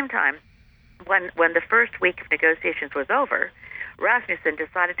the same time, when the first week of negotiations was over, Rasmussen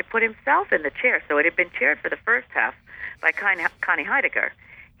decided to put himself in the chair. So it had been chaired for the first half by Connie Hedegaard.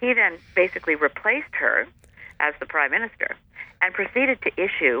 He then basically replaced her as the prime minister and proceeded to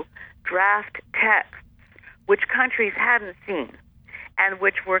issue draft texts which countries hadn't seen and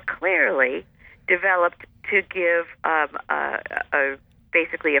which were clearly developed to give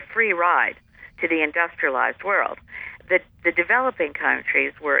basically a free ride to the industrialized world. The developing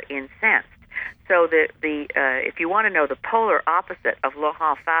countries were incensed. So if you want to know the polar opposite of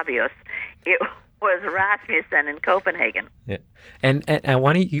Laurent Fabius, it was Rasmussen in Copenhagen. Yeah, and I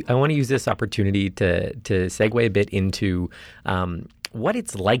want to use this opportunity to segue a bit into what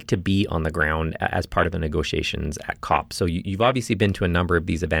it's like to be on the ground as part of the negotiations at COP. So you've obviously been to a number of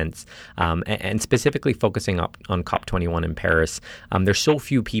these events, and specifically focusing on COP21 in Paris. There's so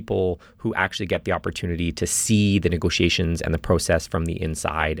few people who actually get the opportunity to see the negotiations and the process from the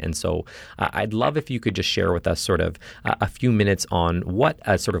inside. And so I'd love if you could just share with us sort of a few minutes on what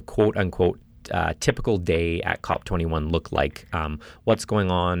a sort of quote unquote typical day at COP21 look like? What's going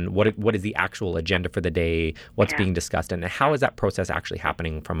on? What is the actual agenda for the day? What's being discussed? And how is that process actually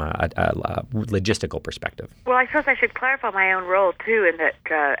happening from a logistical perspective? Well, I suppose I should clarify my own role, too, in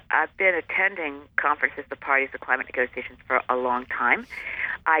that I've been attending conferences of parties of climate negotiations for a long time.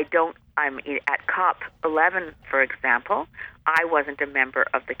 I'm at COP11, for example. I wasn't a member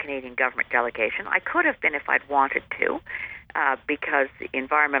of the Canadian government delegation. I could have been if I'd wanted to. Because the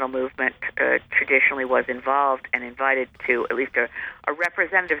environmental movement traditionally was involved and invited to, at least a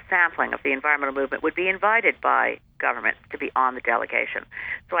representative sampling of the environmental movement would be invited by governments to be on the delegation.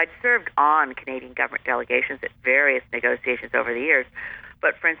 So I'd served on Canadian government delegations at various negotiations over the years.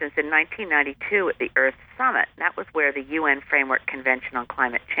 But for instance, in 1992 at the Earth Summit, that was where the UN Framework Convention on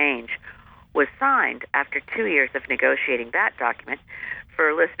Climate Change was signed after 2 years of negotiating that document.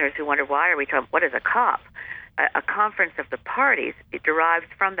 For listeners who wonder why are we talking, what is a COP? A conference of the parties, it derives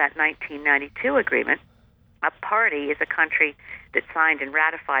from that 1992 agreement. A party is a country that signed and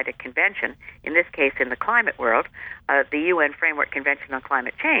ratified a convention, in this case in the climate world, the UN Framework Convention on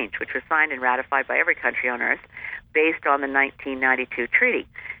Climate Change, which was signed and ratified by every country on Earth based on the 1992 treaty.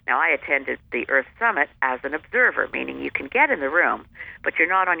 Now, I attended the Earth Summit as an observer, meaning you can get in the room, but you're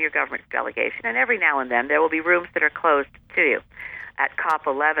not on your government's delegation, and every now and then there will be rooms that are closed to you. At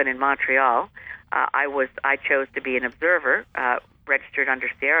COP11 in Montreal, I chose to be an observer, registered under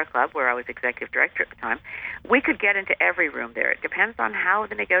Sierra Club, where I was executive director at the time. We could get into every room there. It depends on how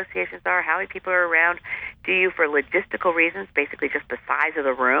the negotiations are, how many people are around. Do you, for logistical reasons, basically just the size of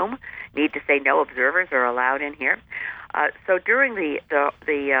the room, need to say no observers are allowed in here? So during the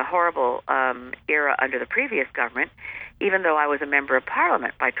horrible era under the previous government, even though I was a member of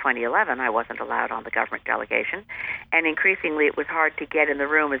parliament by 2011, I wasn't allowed on the government delegation. And increasingly, it was hard to get in the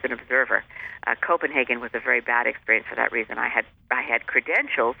room as an observer. Copenhagen was a very bad experience for that reason. I had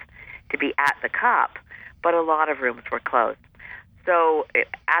credentials to be at the COP, but a lot of rooms were closed. So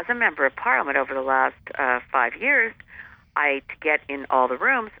as a member of parliament over the last 5 years, to get in all the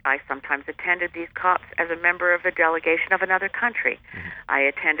rooms, I sometimes attended these COPs as a member of a delegation of another country. Mm-hmm. I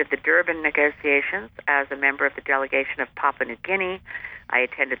attended the Durban negotiations as a member of the delegation of Papua New Guinea. I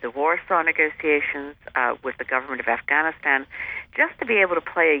attended the Warsaw negotiations with the government of Afghanistan, just to be able to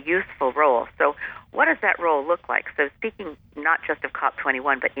play a useful role. So what does that role look like? So speaking not just of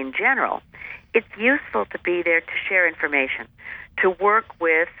COP21, but in general, it's useful to be there to share information, to work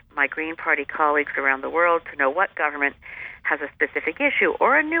with my Green Party colleagues around the world to know what government has a specific issue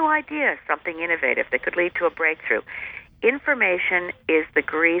or a new idea, something innovative that could lead to a breakthrough. information is the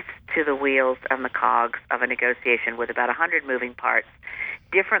grease to the wheels and the cogs of a negotiation with about 100 moving parts,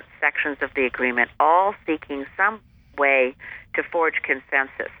 different sections of the agreement, all seeking some way to forge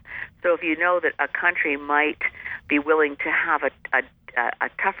consensus. So if you know that a country might be willing to have a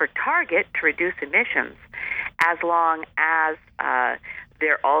tougher target to reduce emissions, as long as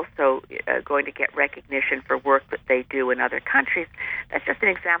they're also going to get recognition for work that they do in other countries, that's just an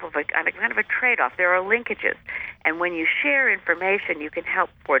example of a kind of a trade-off. There are linkages. And when you share information, you can help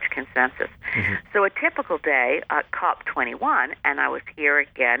forge consensus. Mm-hmm. So a typical day at COP21, and I was here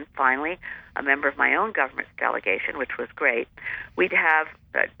again, finally, a member of my own government's delegation, which was great. We'd have,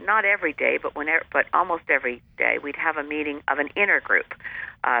 not every day, but almost every day, we'd have a meeting of an intergroup,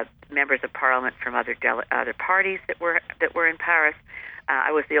 members of parliament from other parties that were in Paris.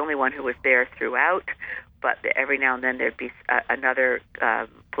 I was the only one who was there throughout, but every now and then there'd be another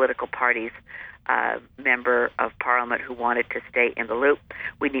political party's member of parliament who wanted to stay in the loop.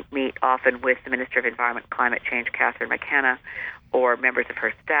 We meet often with the Minister of Environment and Climate Change, Catherine McKenna, or members of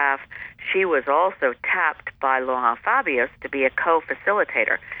her staff. She was also tapped by Laurent Fabius to be a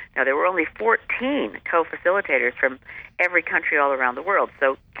co-facilitator. Now, there were only 14 co-facilitators from every country all around the world,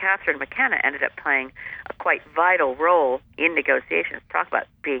 so Catherine McKenna ended up playing a quite vital role in negotiations. Talk about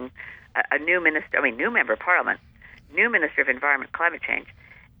being a new member of Parliament, new Minister of Environment and Climate Change,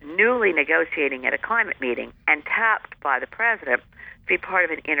 newly negotiating at a climate meeting, and tapped by the President to be part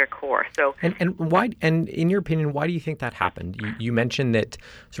of an inner core. So, and why? And in your opinion, why do you think that happened? You mentioned that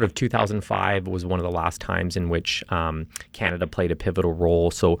sort of 2005 was one of the last times in which Canada played a pivotal role.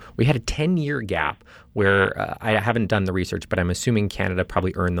 So we had a 10-year gap where I haven't done the research, but I'm assuming Canada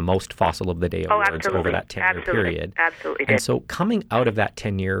probably earned the most Fossil of the Day awards over that 10-year period. Absolutely. And so coming out of that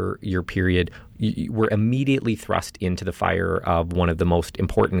 10-year period, we're immediately thrust into the fire of one of the most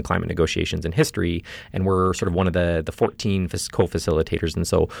important climate negotiations in history, and we're sort of one of the 14 co-facilitators. And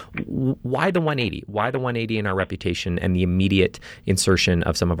so why the 180? Why the 180 in our reputation and the immediate insertion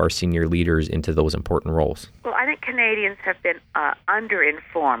of some of our senior leaders into those important roles? Well, I think Canadians have been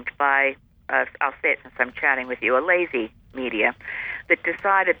underinformed by, I'll say it since I'm chatting with you, a lazy media that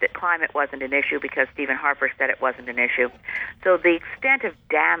decided that climate wasn't an issue because Stephen Harper said it wasn't an issue. So the extent of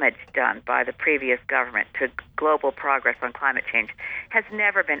damage done by the previous government to global progress on climate change has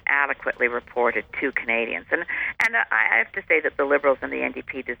never been adequately reported to Canadians. And I have to say that the Liberals and the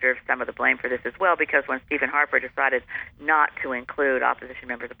NDP deserve some of the blame for this as well, because when Stephen Harper decided not to include opposition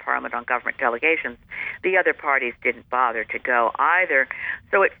members of Parliament on government delegations, the other parties didn't bother to go either.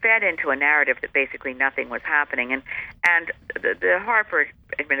 So it fed into a narrative that basically nothing was happening. And the Harper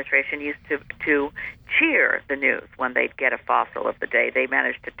administration used to cheer the news when they'd get a fossil of the day. They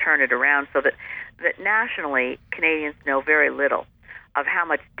managed to turn it around so that nationally Canadians know very little of how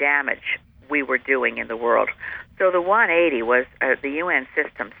much damage we were doing in the world. So the 180 was the UN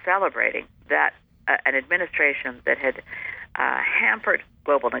system celebrating that an administration that had hampered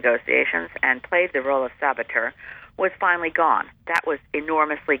global negotiations and played the role of saboteur was finally gone. That was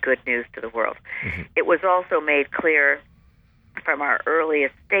enormously good news to the world. Mm-hmm. It was also made clear from our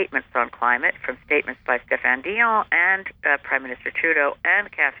earliest statements on climate, from statements by Stéphane Dion and Prime Minister Trudeau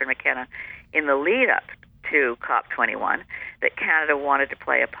and Catherine McKenna in the lead-up to COP21, that Canada wanted to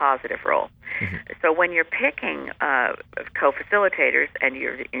play a positive role. Mm-hmm. So when you're picking co-facilitators and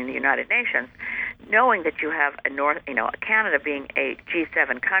you're in the United Nations, knowing that you have Canada being a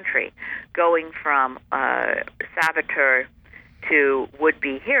G7 country, going from saboteur to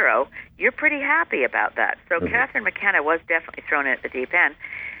would-be hero, you're pretty happy about that. So mm-hmm. Catherine McKenna was definitely thrown in at the deep end.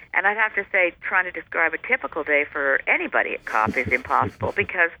 And I'd have to say, trying to describe a typical day for anybody at COP is impossible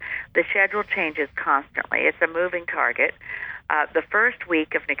because the schedule changes constantly. It's a moving target. The first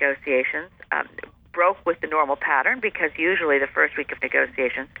week of negotiations broke with the normal pattern because usually the first week of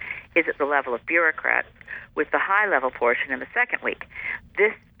negotiations is at the level of bureaucrats, with the high-level portion in the second week.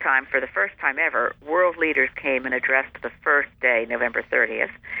 This time, for the first time ever, world leaders came and addressed the first day, November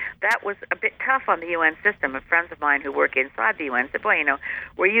 30th. That was a bit tough on the UN system. And friends of mine who work inside the UN said, boy,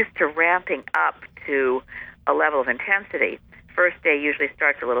 we're used to ramping up to a level of intensity. First day usually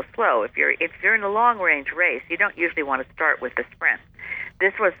starts a little slow. If you're in a long-range race, you don't usually want to start with the sprint.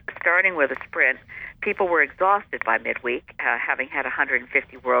 This was starting with a sprint. People were exhausted by midweek, having had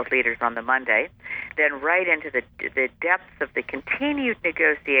 150 world leaders on the Monday, then right into the depths of the continued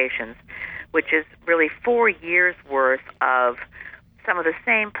negotiations, which is really 4 years' worth of some of the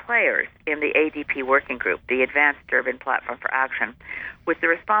same players in the ADP working group, the Advanced Durban Platform for Action, with the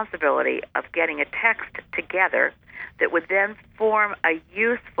responsibility of getting a text together that would then form a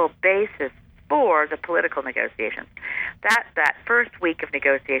useful basis for the political negotiations. That first week of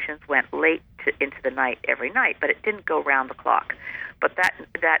negotiations went late into the night every night, but it didn't go round the clock. But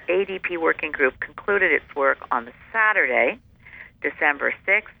that ADP working group concluded its work on the Saturday, December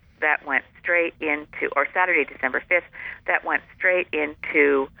 6th. That went straight into, or Saturday, December 5th, that went straight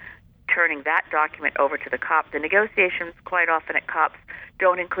into turning that document over to the COP. The negotiations quite often at COPs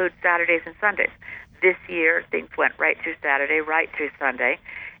don't include Saturdays and Sundays. This year, things went right through Saturday, right through Sunday,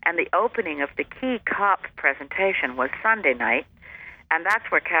 and the opening of the key COP presentation was Sunday night, and that's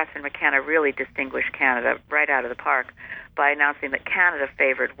where Catherine McKenna really distinguished Canada right out of the park by announcing that Canada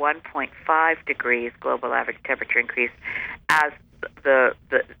favored 1.5 degrees global average temperature increase as the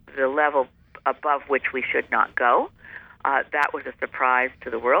level above which we should not go. That was a surprise to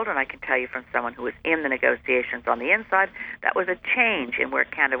the world, and I can tell you from someone who was in the negotiations on the inside, that was a change in where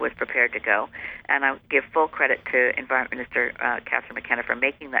Canada was prepared to go. And I give full credit to Environment Minister Catherine McKenna for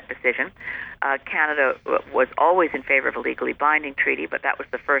making that decision. Canada was always in favor of a legally binding treaty, but that was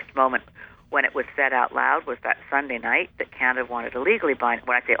the first moment when it was said out loud, was that Sunday night, that Canada wanted a legally binding,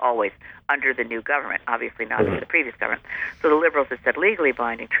 when I say always, under the new government, obviously not under the previous government. So the Liberals have said legally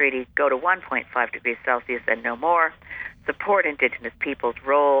binding treaty, go to 1.5 degrees Celsius and no more, support Indigenous peoples'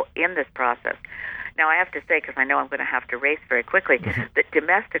 role in this process. Now, I have to say, because I know I'm going to have to race very quickly, that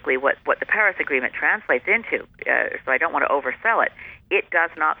domestically what the Paris Agreement translates into, so I don't want to oversell it, it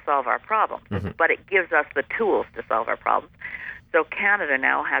does not solve our problems, but it gives us the tools to solve our problems. So Canada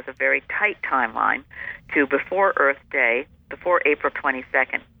now has a very tight timeline to before Earth Day, before April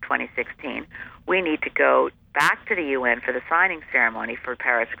 22nd, 2016, we need to go back to the UN for the signing ceremony for the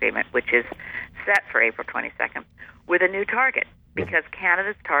Paris Agreement, which is set for April 22nd, with a new target, because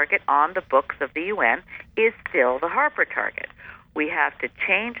Canada's target on the books of the UN is still the Harper target. We have to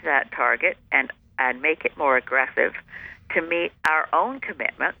change that target and make it more aggressive to meet our own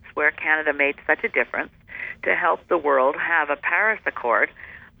commitments, where Canada made such a difference, to help the world have a Paris Accord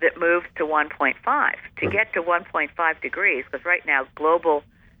that moves to 1.5. To get to 1.5 degrees, because right now global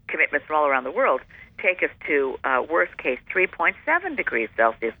commitments from all around the world take us to, worst case, 3.7 degrees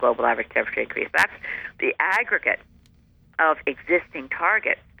Celsius global average temperature increase. That's the aggregate of existing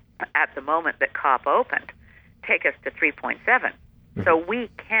targets at the moment that COP opened, take us to 3.7. So we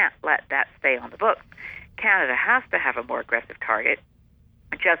can't let that stay on the books. Canada has to have a more aggressive target.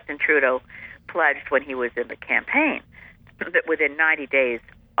 Justin Trudeau pledged when he was in the campaign that within 90 days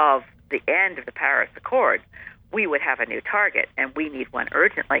of the end of the Paris Accord, we would have a new target, and we need one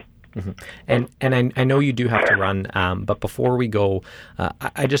urgently. And I know you do have to run, but before we go,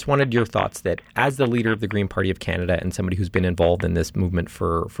 I just wanted your thoughts that as the leader of the Green Party of Canada and somebody who's been involved in this movement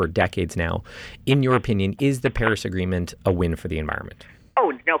for decades now, in your opinion, is the Paris Agreement a win for the environment?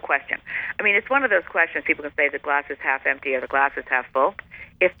 Oh, no question. I mean, it's one of those questions people can say the glass is half empty or the glass is half full.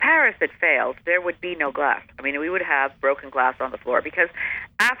 If Paris had failed, there would be no glass. I mean, we would have broken glass on the floor, because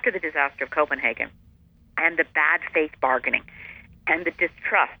after the disaster of Copenhagen and the bad faith bargaining and the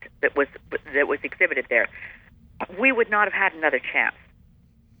distrust that was exhibited there, we would not have had another chance.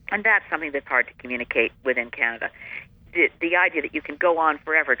 And that's something that's hard to communicate within Canada. The idea that you can go on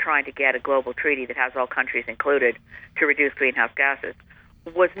forever trying to get a global treaty that has all countries included to reduce greenhouse gases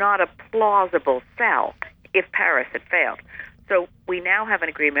was not a plausible sell if Paris had failed. So we now have an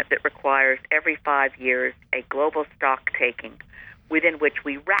agreement that requires every 5 years a global stock taking within which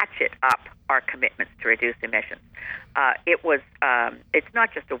we ratchet up our commitments to reduce emissions. It's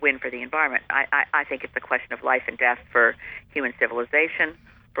not just a win for the environment. I think it's a question of life and death for human civilization,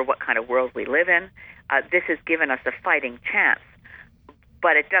 for what kind of world we live in. This has given us a fighting chance,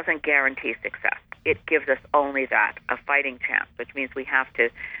 but it doesn't guarantee success. It gives us only that, a fighting chance, which means we have to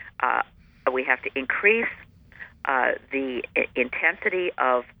increase the intensity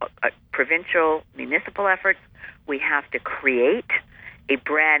of provincial, municipal efforts. We have to create a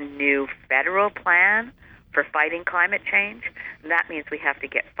brand new federal plan for fighting climate change. And that means we have to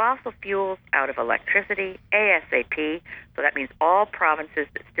get fossil fuels out of electricity ASAP. So that means all provinces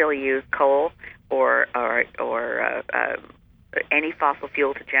that still use coal or any fossil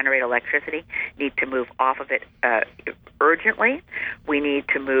fuel to generate electricity need to move off of it urgently. We need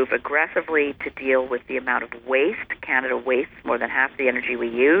to move aggressively to deal with the amount of waste. Canada wastes more than half the energy we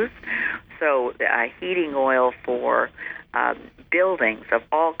use. So heating oil for buildings of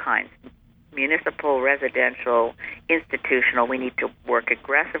all kinds, municipal, residential, institutional, we need to work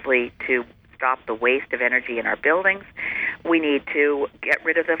aggressively to stop the waste of energy in our buildings. We need to get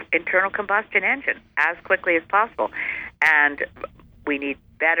rid of the internal combustion engine as quickly as possible. And we need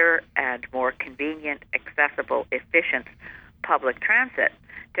better and more convenient, accessible, efficient public transit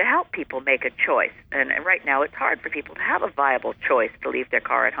to help people make a choice. And right now it's hard for people to have a viable choice to leave their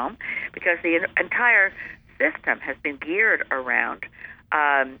car at home, because the entire system has been geared around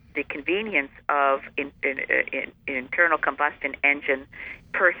the convenience of internal combustion engine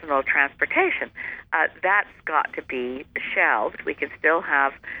personal transportation. That's got to be shelved. We can still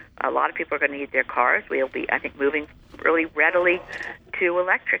have a lot of people are going to need their cars. We'll be, I think, moving really readily to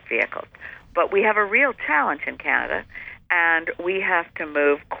electric vehicles. But we have a real challenge in Canada, and we have to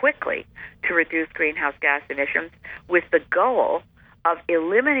move quickly to reduce greenhouse gas emissions with the goal of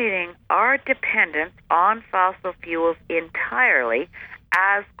eliminating our dependence on fossil fuels entirely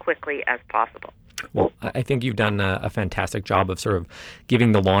as quickly as possible. Well, I think you've done a fantastic job of sort of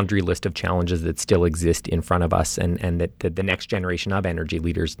giving the laundry list of challenges that still exist in front of us, and that the next generation of energy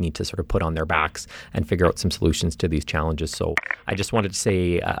leaders need to sort of put on their backs and figure out some solutions to these challenges. So I just wanted to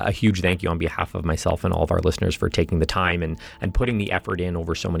say a huge thank you on behalf of myself and all of our listeners for taking the time and putting the effort in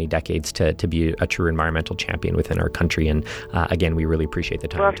over so many decades to be a true environmental champion within our country. And again, we really appreciate the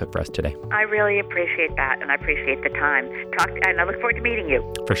time you took for us today. I really appreciate that, and I appreciate the time. And I look forward to meeting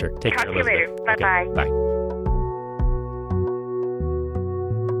you. For sure. Take care, Talk to you later. Bye-bye. Okay. Bye.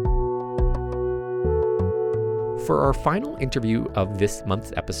 For our final interview of this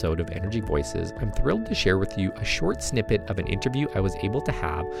month's episode of Energy Voices, I'm thrilled to share with you a short snippet of an interview I was able to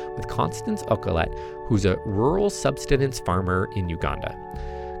have with Constance Okolet, who's a rural subsistence farmer in Uganda.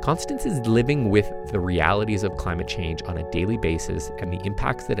 Constance is living with the realities of climate change on a daily basis and the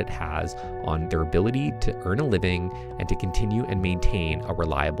impacts that it has on their ability to earn a living and to continue and maintain a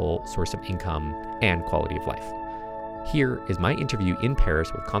reliable source of income and quality of life. Here is my interview in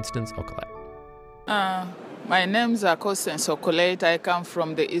Paris with Constance Okolet. My name is Constance Okolet. I come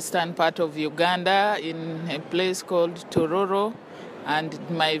from the eastern part of Uganda in a place called Tororo, and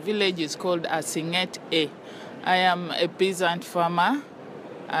my village is called Asinget A. I am a peasant farmer,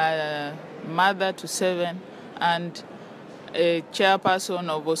 a mother to 7, and a chairperson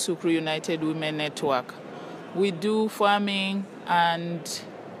of Osukru United Women Network. We do farming and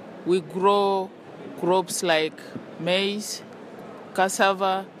we grow crops like maize,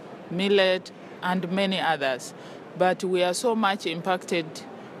 cassava, millet, and many others. But we are so much impacted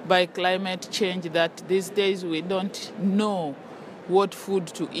by climate change that these days we don't know what food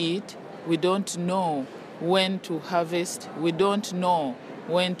to eat, we don't know when to harvest, we don't know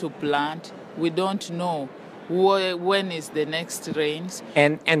when to plant, we don't know when is the next rains.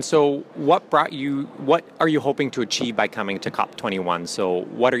 And so what are you hoping to achieve by coming to COP21? So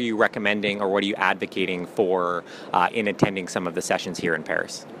what are you recommending or what are you advocating for in attending some of the sessions here in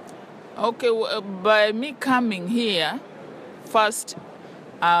Paris? Okay, by me coming here, first,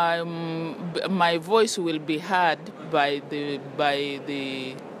 my voice will be heard by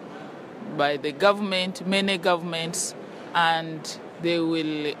the government, many governments, and they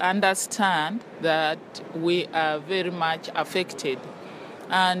will understand that we are very much affected,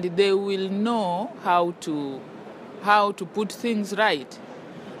 and they will know how to put things right.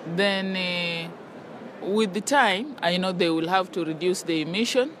 Then, with the time, I know they will have to reduce the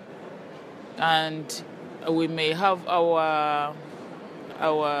emission. And we may have our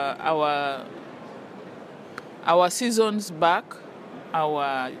seasons back,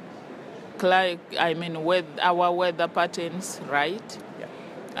 our weather patterns right. Yeah.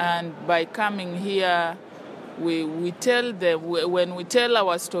 And by coming here, we tell them, when we tell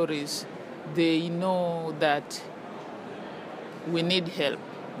our stories, they know that we need help.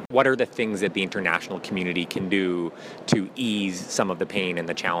 What are the things that the international community can do to ease some of the pain and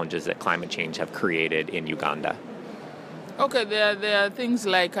the challenges that climate change have created in Uganda? Okay, there are things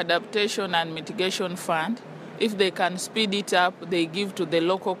like adaptation and mitigation fund. If they can speed it up, they give to the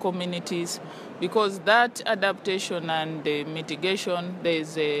local communities, because that adaptation and mitigation,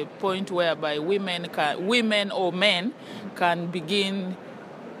 there's a point whereby women or men can begin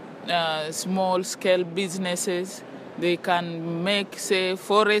small-scale businesses. They can make, say,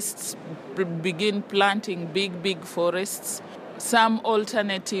 forests, begin planting big forests. Some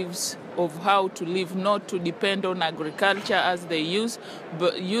alternatives of how to live, not to depend on agriculture as they used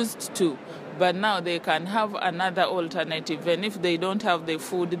to. But now they can have another alternative. And if they don't have the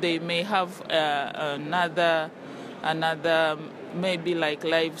food, they may have another maybe like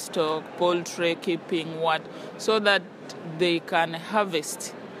livestock, poultry keeping, so that they can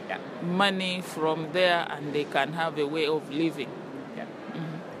harvest money from there and they can have a way of living. Yeah.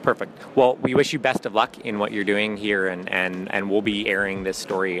 Mm-hmm. Perfect. Well, we wish you best of luck in what you're doing here, and we'll be airing this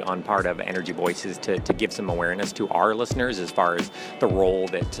story on part of Energy Voices to give some awareness to our listeners as far as the role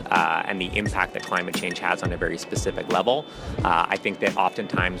that and the impact that climate change has on a very specific level. I think that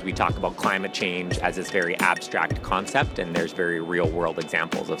oftentimes we talk about climate change as this very abstract concept, and there's very real-world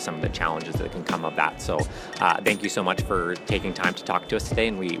examples of some of the challenges that can come of that. So thank you so much for taking time to talk to us today,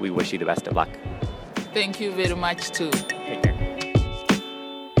 and we wish you the best of luck. Thank you very much, too. Take care.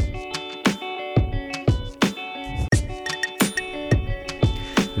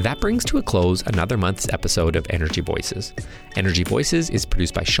 That brings to a close another month's episode of Energy Voices. Energy Voices is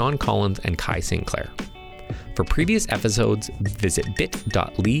produced by Sean Collins and Kai St. Clair. For previous episodes, visit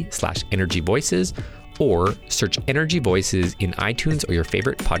bit.ly/energyvoices or search Energy Voices in iTunes or your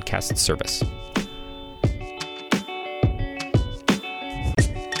favorite podcast service.